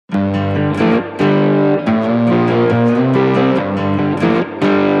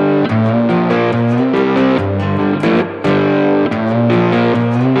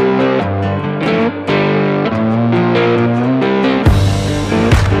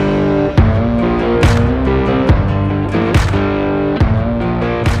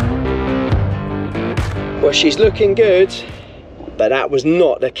Well, she's looking good, but that was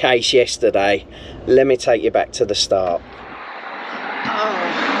not the case yesterday. Let me take you back to the start.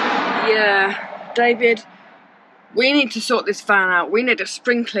 Oh, yeah. David, we need to sort this van out. We need to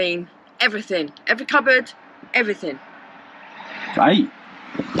spring clean everything. Every cupboard, everything. Great.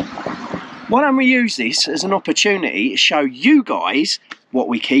 Why don't we use this as an opportunity to show you guys what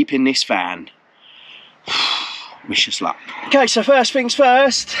we keep in this van. Wish us luck. Okay, so first things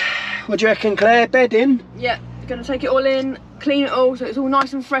first. What do you reckon, Claire? Bedding? Yeah, gonna take it all in, clean it all so it's all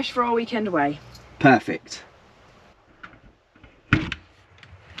nice and fresh for our weekend away. Perfect.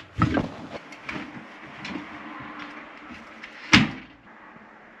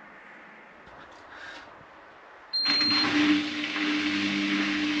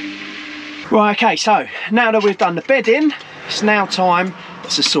 Right, okay, so now that we've done the bedding, it's now time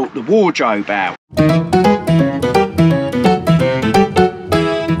to sort the wardrobe out.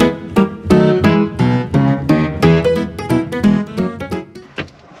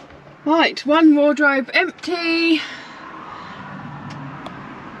 Right, one wardrobe empty.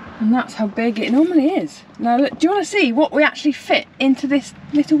 And that's how big it normally is. Now, look, do you want to see what we actually fit into this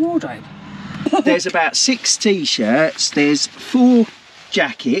little wardrobe? There's about 6 t-shirts, there's 4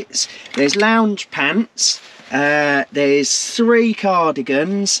 jackets, there's lounge pants, there's 3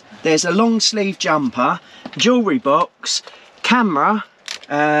 cardigans, there's a long sleeve jumper, jewellery box, camera,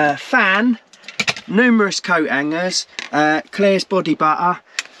 fan, numerous coat hangers, Claire's body butter,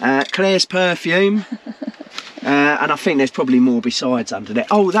 Claire's perfume, and I think there's probably more besides under there.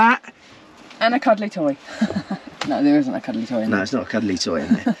 Oh, that! And a cuddly toy. No, there isn't a cuddly toy in there. No, it's not a cuddly toy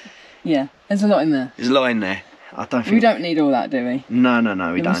in there. Yeah, there's a lot in there. There's a lot in there. I don't think... We don't need all that, do we? No,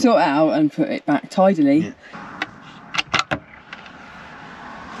 we don't. We'll sort it out and put it back tidily. Yeah.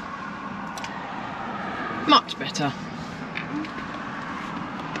 Much better.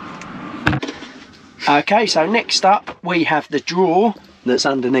 Okay, so next up we have the drawer that's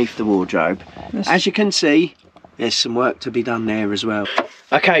underneath the wardrobe. As you can see, there's some work to be done there as well.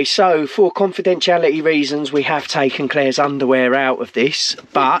 Okay, so for confidentiality reasons we have taken Claire's underwear out of this,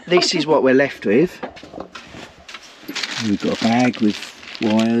 but this is what we're left with. We've got a bag with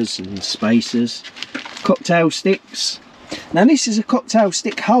wires and spacers, cocktail sticks. Now this is a cocktail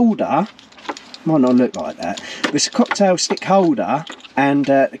stick holder. Might not look like that, but it's a cocktail stick holder, and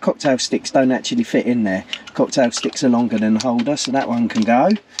the cocktail sticks don't actually fit in there. Cocktail sticks are longer than the holder, so that one can go.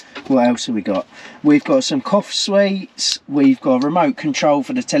 What else have we got? We've got some cough sweets, we've got a remote control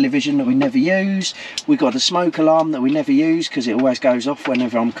for the television that we never use, we've got a smoke alarm that we never use because it always goes off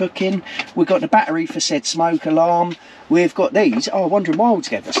whenever I'm cooking, we've got the battery for said smoke alarm, we've got these, oh, Wandering Wilds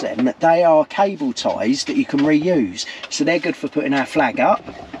gave us them, that they are cable ties that you can reuse, so they're good for putting our flag up.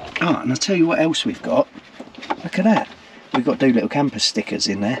 Oh, and I'll tell you what else we've got. Look at that. We've got Dolittle Campers stickers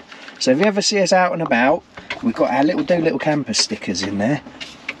in there. So if you ever see us out and about, we've got our little Dolittle Campers stickers in there.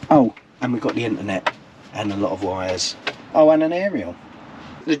 Oh, and we've got the internet and a lot of wires. Oh, and an aerial.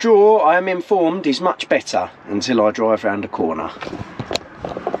 The drawer, I am informed, is much better until I drive round the corner.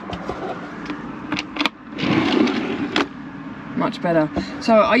 Much better.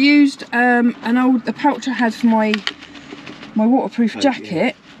 So I used the pouch I had for my waterproof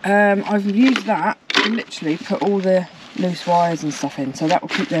jacket. I've used that to literally put all the loose wires and stuff in, so that will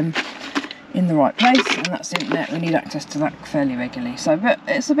keep them in the right place, and that's the internet. We need access to that fairly regularly, so but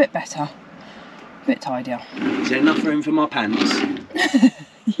it's a bit better, a bit tidier. Is there enough room for my pants?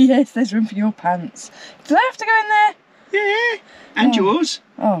 Yes, there's room for your pants. Do they have to go in there? Yeah, and yours.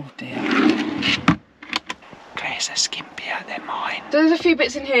 Oh dear. Claire's are skimpier than mine. There's a few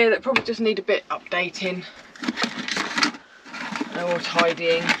bits in here that probably just need a bit updating or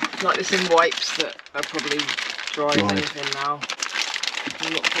tidying, like there's some wipes that are probably dry and anything now.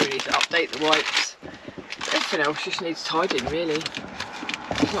 I'm not sure we need to update the wipes. Everything else just needs tidying, really.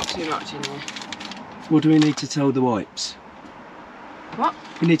 There's not too much in there. What do we need to tell the wipes? What?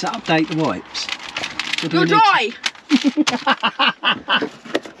 We need to update the wipes. You're dry!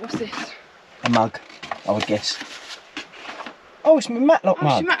 What's this? A mug, I would guess. Oh, it's my Matlock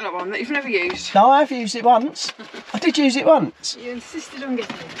mug. It's your Matlock one that you've never used. No, I've used it once. I did use it once. You insisted on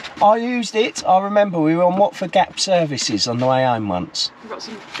getting it. I used it. I remember we were on Watford Gap services on the way home once. We've got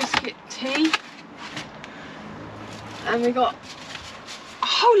some biscuit tea. And we got a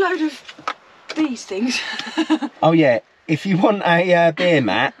whole load of these things. Oh yeah, if you want a beer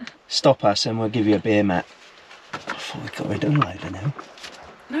mat, stop us and we'll give you a beer mat. I thought we got rid of a load of them.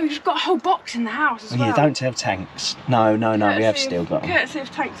 No, we've got a whole box in the house as well. Yeah, don't tell Tanks. No, we have still got them. Courtesy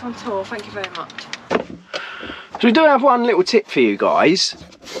of Tanks on tour, thank you very much. So we do have one little tip for you guys.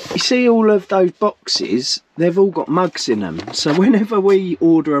 You see all of those boxes, they've all got mugs in them. So whenever we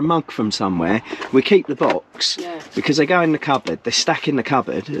order a mug from somewhere, we keep the box because they go in the cupboard, they stack in the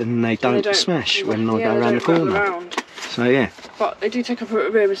cupboard and they don't smash when I go around the corner. So yeah. But they do take up a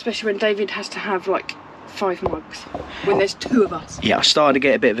room, especially when David has to have like 5 mugs when there's 2 of us. Yeah, I started to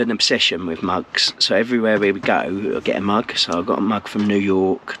get a bit of an obsession with mugs. So everywhere we go, I get a mug. So I got a mug from New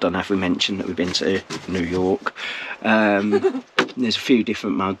York. Don't know if we mentioned that we've been to New York. There's a few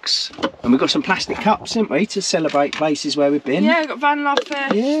different mugs. And we've got some plastic cups, haven't we, to celebrate places where we've been. Yeah, we've got Van Love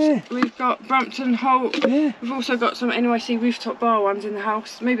Fest. Yeah. We've got Brampton Holt. Yeah. We've also got some NYC rooftop bar ones in the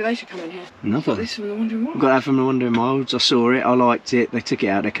house. Maybe they should come in here. Another. Got this from the Wandering Wilds. Got that from the Wandering Wilds. I saw it, I liked it. They took it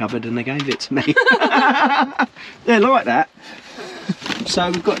out of their cupboard and they gave it to me. They like that. So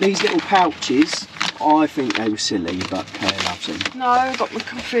we've got these little pouches. I think they were silly, but Claire loves them. No, I've got my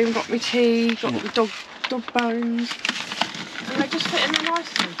coffee, I've got my tea, got my dog bones. And they just fit in there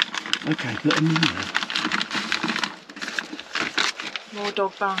nicely. Okay, put them in there. More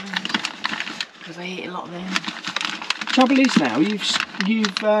dog bones. Because I eat a lot of them. Trouble is now,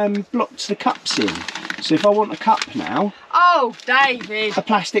 you've blocked the cups in. So if I want a cup now... Oh, David! A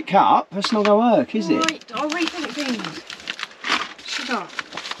plastic cup, that's not going to work, is it? Right, I'll rethink things. Sugar.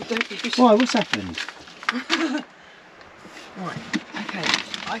 Why, what's happened? Right, okay,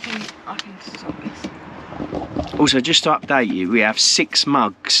 I can stop this. Also, just to update you, we have 6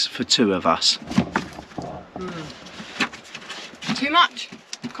 mugs for 2 of us. Too much?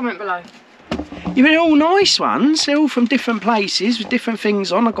 Comment below. Yeah, they're all nice ones. They're all from different places with different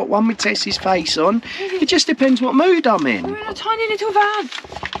things on. I've got one with Tess's face on. It just depends what mood I'm in. We're in a tiny little van.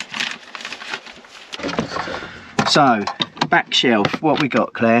 So, back shelf, what we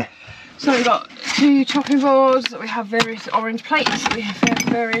got, Claire? So we've got 2 chopping boards, we have various orange plates, we have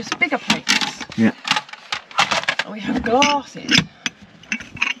various bigger plates. Yeah. And we have glasses.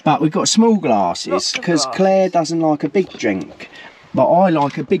 But we've got small glasses because Claire doesn't like a big drink. But I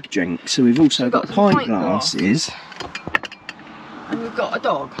like a big drink, so we've also got pint glasses. And we've got a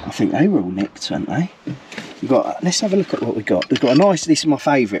dog. I think they were all nicked, weren't they? We've got, let's have a look at what we've got. We've got a nice, this is my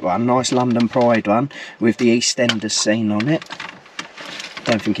favourite one, nice London Pride one with the EastEnders scene on it.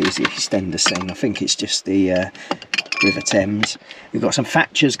 Don't think it is the EastEnders scene, I think it's just the River Thames. We've got some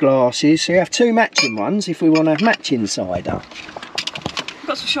Thatcher's glasses, so we have 2 matching ones if we want to have matching cider. We've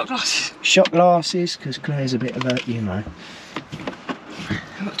got some shot glasses. Shot glasses, because Claire's a bit of a, you know.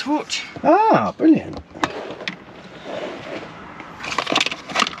 We've got a torch. Ah, brilliant.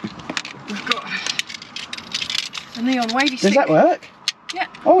 We've got a neon wavy stick. Does that work? Yeah.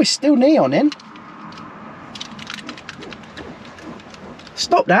 Oh, it's still neon in.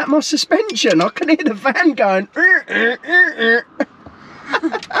 Stop that, my suspension. I can hear the van going.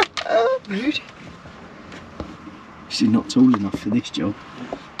 Rude. She's not tall enough for this job.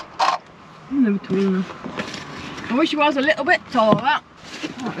 I'm never tall enough. I wish you was a little bit taller.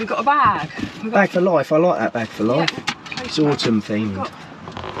 Right, we've got a bag. Bag for life, I like that bag for life. Yeah, it's autumn themed.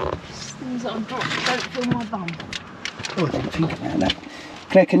 Things that I've got don't fill my bum. Oh, I didn't think about that.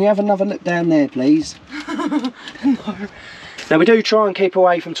 Claire, can you have another look down there, please? No. Now, we do try and keep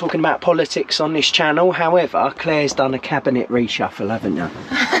away from talking about politics on this channel. However, Claire's done a cabinet reshuffle, haven't you?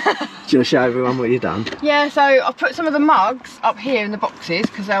 Do you want to show everyone what you've done? Yeah, so I've put some of the mugs up here in the boxes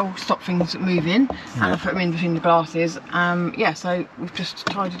because they'll stop things moving, and I've put them in between the glasses. Yeah, so we've just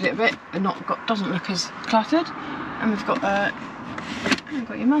tidied it a bit and doesn't look as cluttered. And we've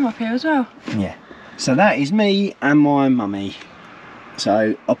got your mum up here as well. Yeah. So that is me and my mummy.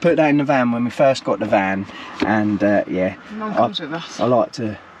 So I put that in the van when we first got the van, and yeah, Mum comes with us. I like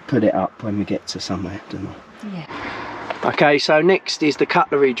to put it up when we get to somewhere, don't I? Yeah. Okay, so next is the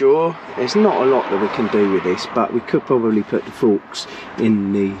cutlery drawer. There's not a lot that we can do with this, but we could probably put the forks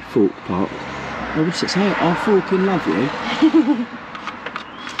in the fork pot. Oh, what's it say? I'll fork and love you.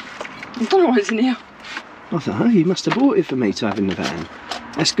 I don't know what's in here. I don't know, you must have bought it for me to have in the van.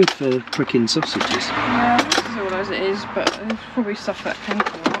 That's good for pricking sausages. Yeah, this is all as it is, but there's probably stuff that can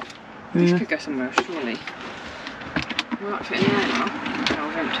come out. This could go somewhere, surely. We might fit in there now.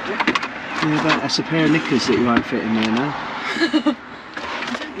 I've emptied it. Yeah, but that's a pair of knickers that you won't fit in there now. I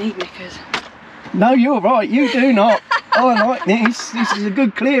don't need knickers. No, you're right, you do not. I like this. This is a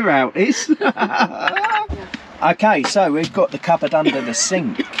good clear out, this. Okay, so we've got the cupboard under the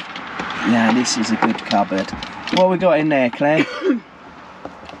sink. Yeah, this is a good cupboard. What we got in there, Claire?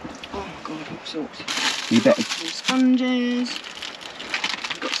 Oh God, all sorts. You better. Some sponges.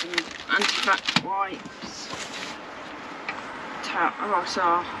 We've got some anti-fat wipes. Towel. Oh,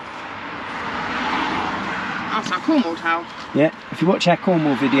 that's our Cornwall towel. Yeah, if you watch our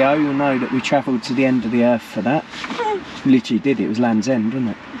Cornwall video, you'll know that we travelled to the end of the earth for that. We literally did, it was Land's End,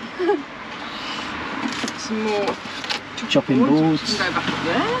 wasn't it? Some more chopping boards. We can go back up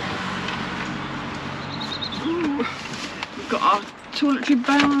there. Ooh. We've got our toiletry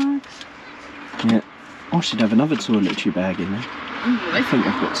bags. Yeah, I should have another toiletry bag in there. Ooh, I think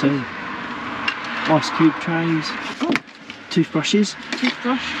I've got 2. Ice cube trays. Oh. Toothbrushes.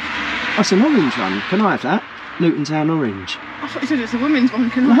 Toothbrush. That's an orange one, can I have that? Luton Town orange. I thought you said it's a women's one,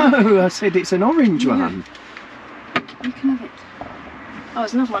 can I? No, I said it's an orange one. You can have it. Oh,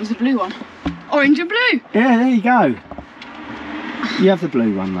 there's another one, it's a blue one. Orange and blue! Yeah, there you go. You have the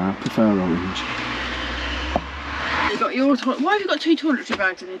blue one though, I prefer orange. You got your why have you got 2 toiletry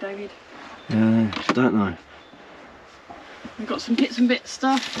bags in here, David? I don't know. We've got some bits and bits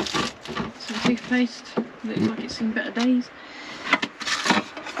stuff. Some toothpaste. Looks like it's seen better days.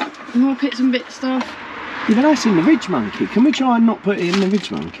 More bits and bits stuff. Yeah, but that's in the Ridge Monkey. Can we try and not put it in the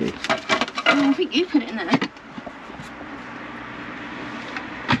Ridge Monkey? Oh, I think you put it in there.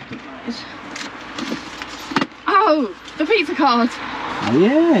 Oh, the pizza card. Oh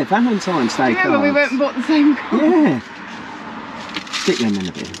yeah, Valentine's Day cards. Remember we went and bought the same card? Yeah. Stick them in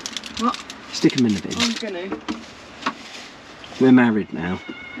the bin. What? Stick them in the bin. I'm gonna. We're married now.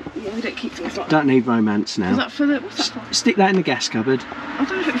 Yeah, we don't keep things like that. Don't need romance now. Is that for the, what's that for? Stick that in the gas cupboard. I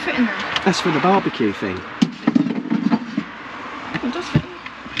don't know if it would fit in there. That's for the barbecue thing. It does fit in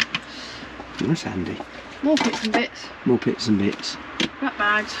there. That's handy. More bits and bits. More bits and bits. Black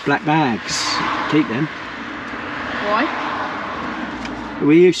bags. Black bags. Keep them. Why?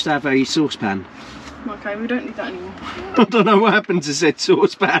 We used to have a saucepan. Okay, we don't need that anymore. I don't know what happened to said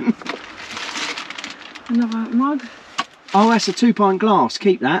saucepan. Another mug. Oh, that's a 2-pint glass.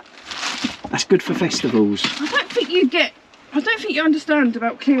 Keep that. That's good for festivals. I don't think you understand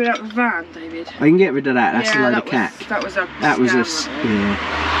about clearing out the van, David. I can get rid of that. That's yeah, a load of cack. That was a That was a scam, yeah.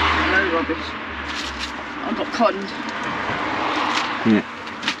 No rubbish. I got cottoned. Yeah.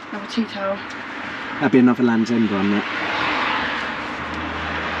 Another tea towel. That'd be another Land's End one. That.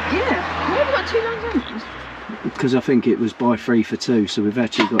 Yeah. Why have we got 2 Land's Ends? Because I think it was buy 3 for 2, so we've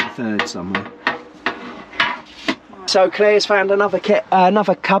actually got a third somewhere. So Claire's found another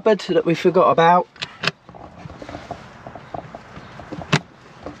cupboard that we forgot about.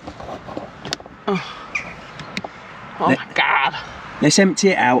 Oh my God. Let's empty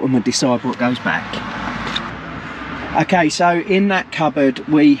it out and we'll decide what goes back. Okay, so in that cupboard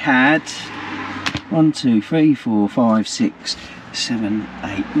we had 1, 2, 3, 4, 5, 6, 7,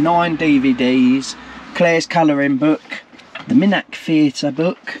 8, 9 DVDs, Claire's colouring book, the Minack Theatre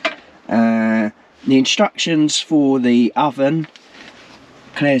book, the instructions for the oven,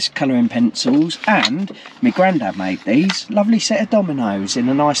 Claire's colouring pencils, and my granddad made these. Lovely set of dominoes in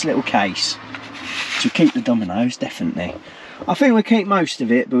a nice little case. So keep the dominoes, definitely. I think we'll keep most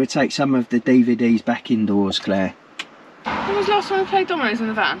of it, but we'll take some of the DVDs back indoors, Claire. When was the last time we played dominoes in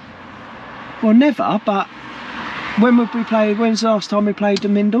the van? Well, never, but when's the last time we played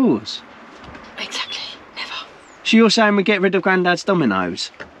them indoors? Exactly, never. So you're saying we get rid of Grandad's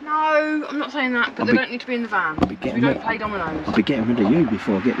dominoes? No, I'm not saying that, but they don't need to be in the van. We don't play dominoes. I'll be getting rid of you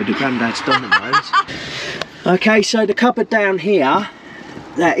before I get rid of Grandad's dominoes. Okay, so the cupboard down here,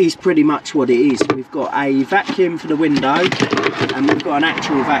 that is pretty much what it is. We've got a vacuum for the window and we've got an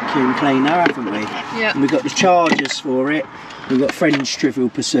actual vacuum cleaner, haven't we? Yeah. And we've got the chargers for it. We've got Friends Trivial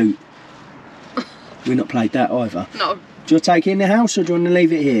Pursuit. We've not played that either. No. Do you want to take it in the house or do you want to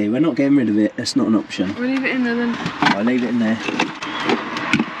leave it here? We're not getting rid of it. That's not an option. We'll leave it in there then. I'll leave it in there.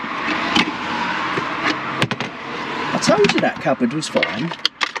 I told you that cupboard was fine.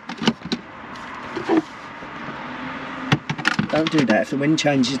 Don't do that. If the wind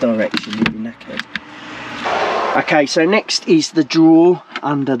changes direction, you'll be knackered. Okay, so next is the drawer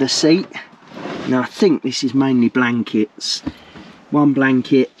under the seat. Now I think this is mainly blankets. 1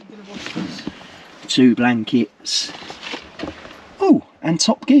 blanket, 2 blankets. Oh, and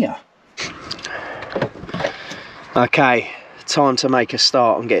Top Gear. Okay, time to make a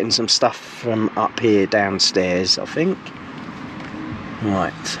start on getting some stuff from up here downstairs, I think.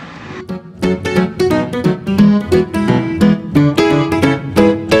 Right.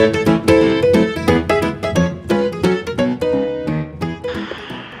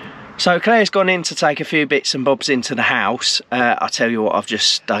 So Claire's gone in to take a few bits and bobs into the house. I'll tell you what I've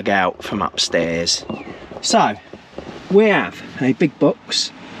just dug out from upstairs. So, we have a big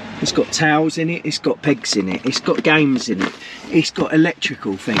box. It's got towels in it, it's got pegs in it, it's got games in it, it's got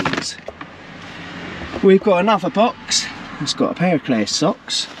electrical things. We've got another box, it's got a pair of Claire's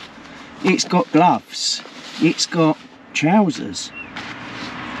socks, it's got gloves, it's got trousers,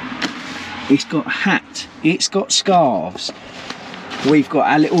 it's got a hat, it's got scarves. We've got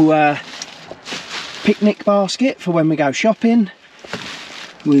our little picnic basket for when we go shopping.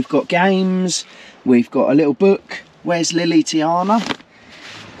 We've got games, we've got a little book, Where's Lily Tiana?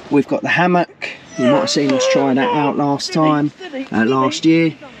 We've got the hammock, you might have seen us try that out last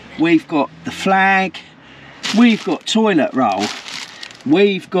year. We've got the flag, we've got toilet roll,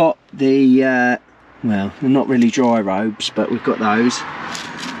 we've got the, well, they're not really dry robes, but we've got those.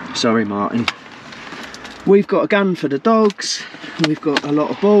 Sorry Martin. We've got a gun for the dogs, we've got a lot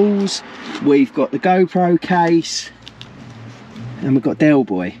of balls, we've got the GoPro case, and we've got Del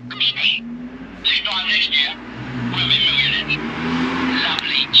Boy.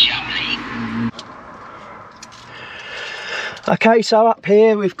 Okay, so up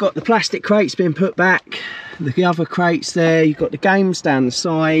here we've got the plastic crates being put back, the other crates there, you've got the games down the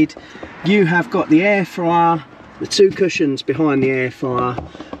side, you have got the air fryer, the 2 cushions behind the air fryer,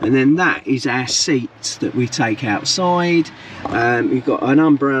 and then that is our seats that we take outside. We've got an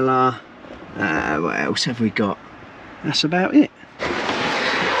umbrella, what else have we got? That's about it.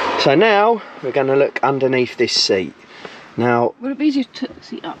 So now we're going to look underneath this seat. Now, would it be easier to take the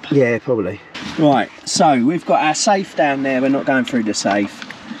seat up? Yeah, probably. Right, so we've got our safe down there, we're not going through the safe.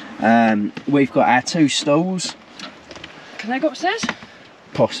 We've got our 2 stools. Can they go upstairs?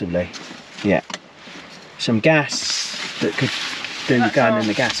 Possibly, yeah. Some gas that could do going in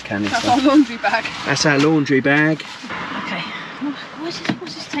the gas canister. That's our laundry bag. That's our laundry bag. Okay, what's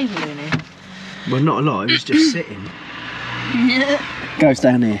this table doing here? Well, not a lot, it was just sitting. Goes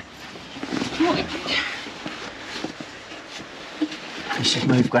down here. Let's just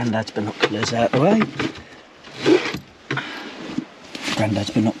move Grandad's binoculars out of the way. Grandad's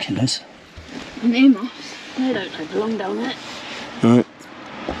binoculars. And earmuffs, they don't belong down there. Right.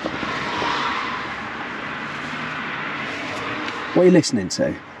 What are you listening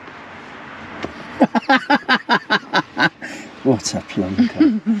to? What a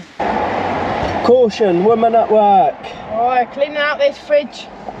plonker. Caution, woman at work. Alright, cleaning out this fridge.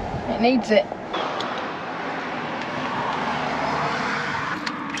 It needs it.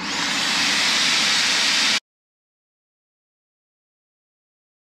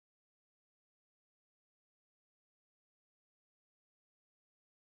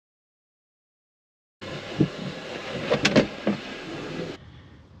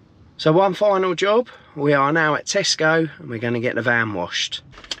 So one final job, we are now at Tesco and we're going to get the van washed.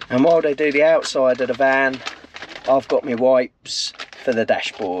 And while they do the outside of the van, I've got my wipes for the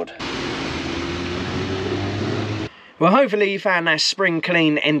dashboard. Well, hopefully you found that spring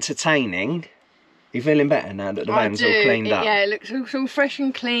clean entertaining. You feeling better now that the van's all cleaned up? Yeah, it looks all fresh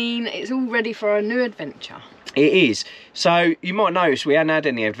and clean. It's all ready for a new adventure. It is. So you might notice we hadn't had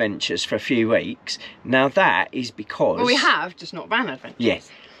any adventures for a few weeks. Now that is because... Well, we have, just not van adventures. Yes.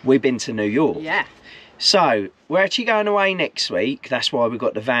 Yeah. We've been to New York. Yeah. So we're actually going away next week. That's why we've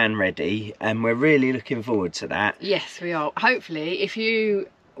got the van ready and we're really looking forward to that. Yes, we are. Hopefully, if you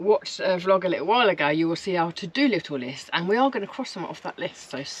watched a vlog a little while ago, you will see our to-do little list and we are going to cross them off that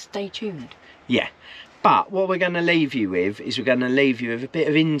list, so stay tuned. Yeah. But what we're going to leave you with is we're going to leave you with a bit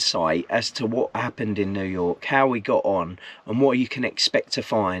of insight as to what happened in New York, how we got on and what you can expect to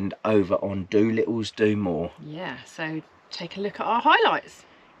find over on Dolittle's Do More. Yeah, so take a look at our highlights.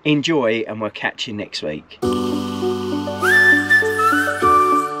 Enjoy and we'll catch you next week.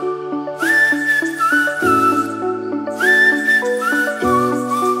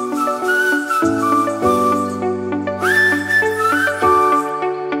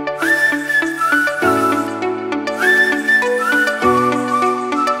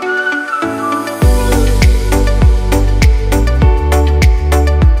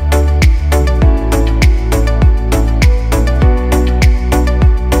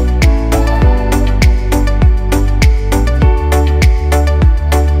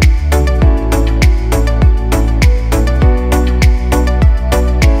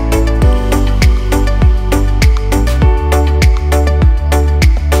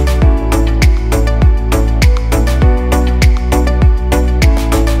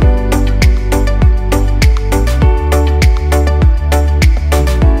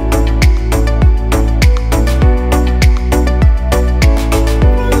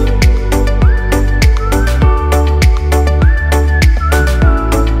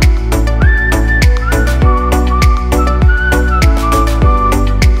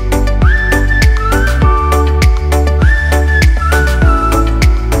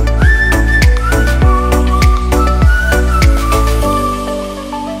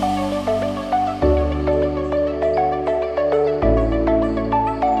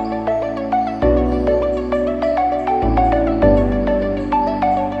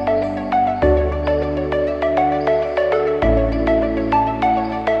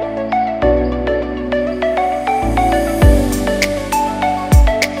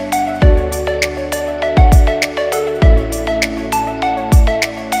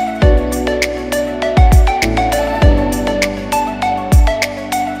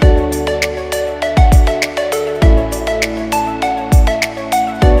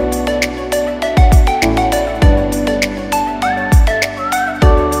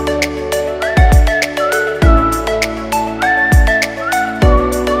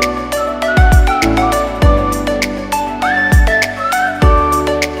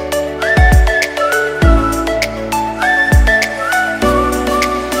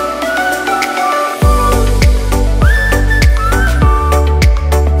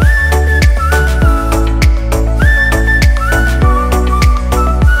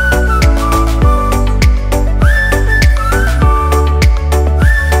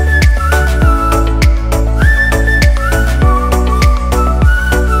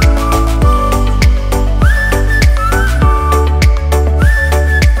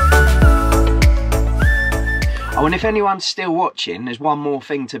 Oh, and if anyone's still watching, there's one more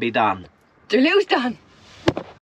thing to be done. Dolittle's done.